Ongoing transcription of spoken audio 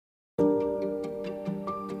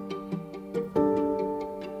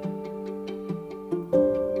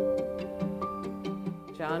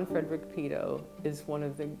John Frederick Peto is one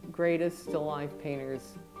of the greatest still life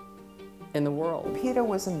painters in the world. Peto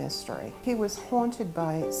was a mystery. He was haunted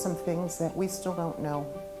by some things that we still don't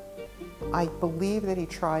know. I believe that he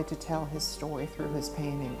tried to tell his story through his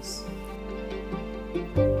paintings.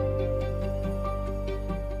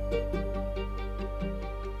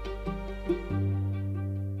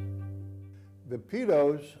 The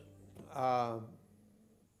Petos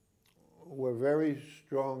were very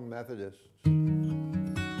strong Methodists.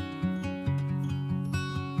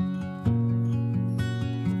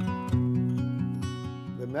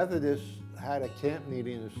 The Methodists had a camp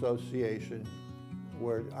meeting association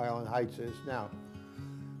where Island Heights is now.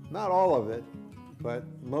 Not all of it, but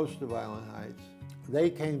most of Island Heights. They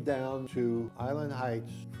came down to Island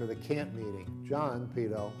Heights for the camp meeting. John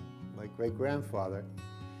Peto, my great-grandfather,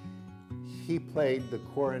 he played the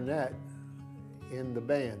cornet in the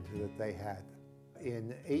band that they had.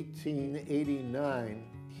 In 1889,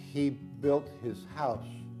 he built his house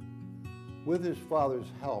with his father's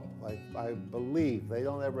help. I believe, they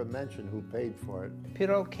don't ever mention who paid for it.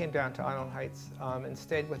 Peto came down to Island Heights and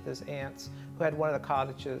stayed with his aunts, who had one of the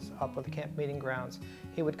cottages up at the camp meeting grounds.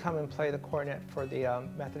 He would come and play the cornet for the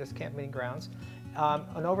Methodist camp meeting grounds.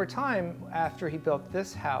 And over time, after he built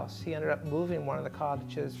this house, he ended up moving one of the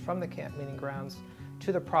cottages from the camp meeting grounds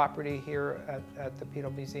to the property here at the Peto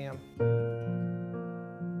Museum.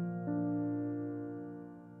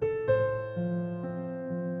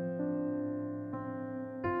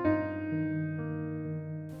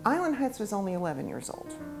 Island Heights was only 11 years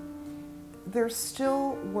old. There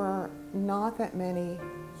still were not that many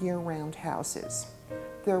year-round houses.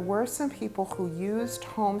 There were some people who used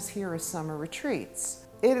homes here as summer retreats.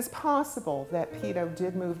 It is possible that Peto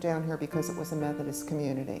did move down here because it was a Methodist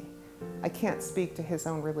community. I can't speak to his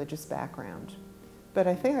own religious background, but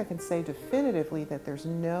I think I can say definitively that there's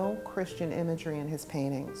no Christian imagery in his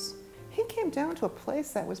paintings. He came down to a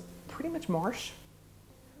place that was pretty much marsh,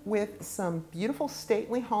 with some beautiful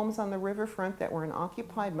stately homes on the riverfront that were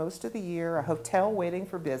unoccupied most of the year, a hotel waiting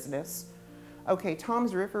for business. Okay,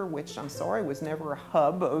 Tom's River, which I'm sorry was never a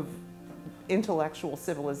hub of intellectual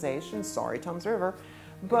civilization, sorry Tom's River,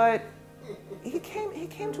 but he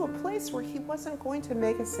came to a place where he wasn't going to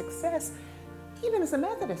make a success, even as a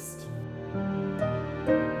Methodist.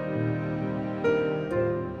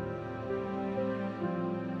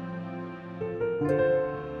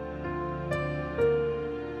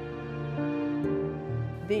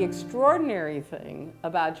 The extraordinary thing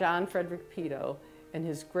about John Frederick Peto and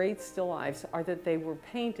his great still lifes are that they were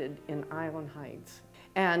painted in Island Heights.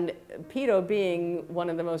 And Peto being one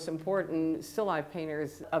of the most important still life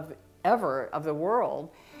painters ever of the world,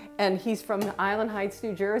 and he's from Island Heights,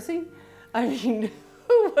 New Jersey. I mean,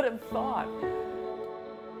 who would have thought?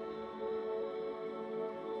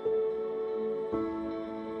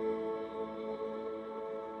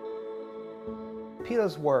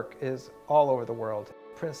 Peto's work is all over the world.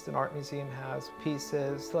 Princeton Art Museum has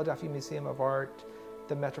pieces, Philadelphia Museum of Art,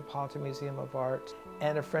 the Metropolitan Museum of Art.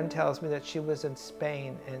 And a friend tells me that she was in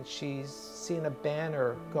Spain and she's seen a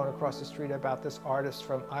banner going across the street about this artist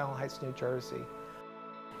from Island Heights, New Jersey.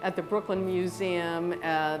 At the Brooklyn Museum,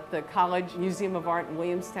 at the College Museum of Art in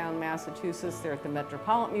Williamstown, Massachusetts, they're at the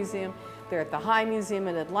Metropolitan Museum, they're at the High Museum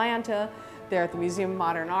in Atlanta, they're at the Museum of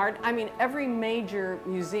Modern Art. I mean, every major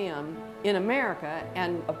museum in America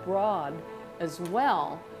and abroad as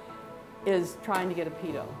well is trying to get a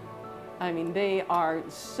Peto. I mean, they are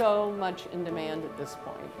so much in demand at this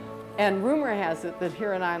point. And rumor has it that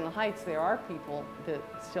here in Island Heights there are people that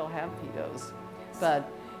still have Petos, but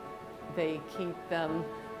they keep them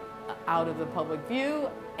out of the public view,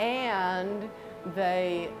 and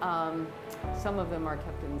they, some of them are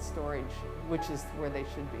kept in storage, which is where they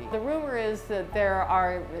should be. The rumor is that there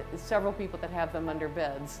are several people that have them under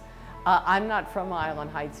beds. I'm not from Island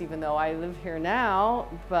Heights, even though I live here now,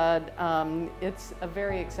 but it's a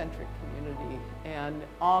very eccentric community, and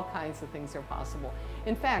all kinds of things are possible.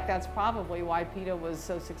 In fact, that's probably why Peto was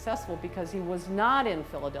so successful, because he was not in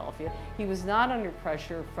Philadelphia. He was not under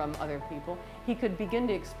pressure from other people. He could begin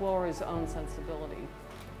to explore his own sensibility,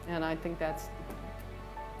 and I think that's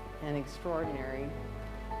an extraordinary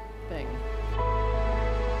thing.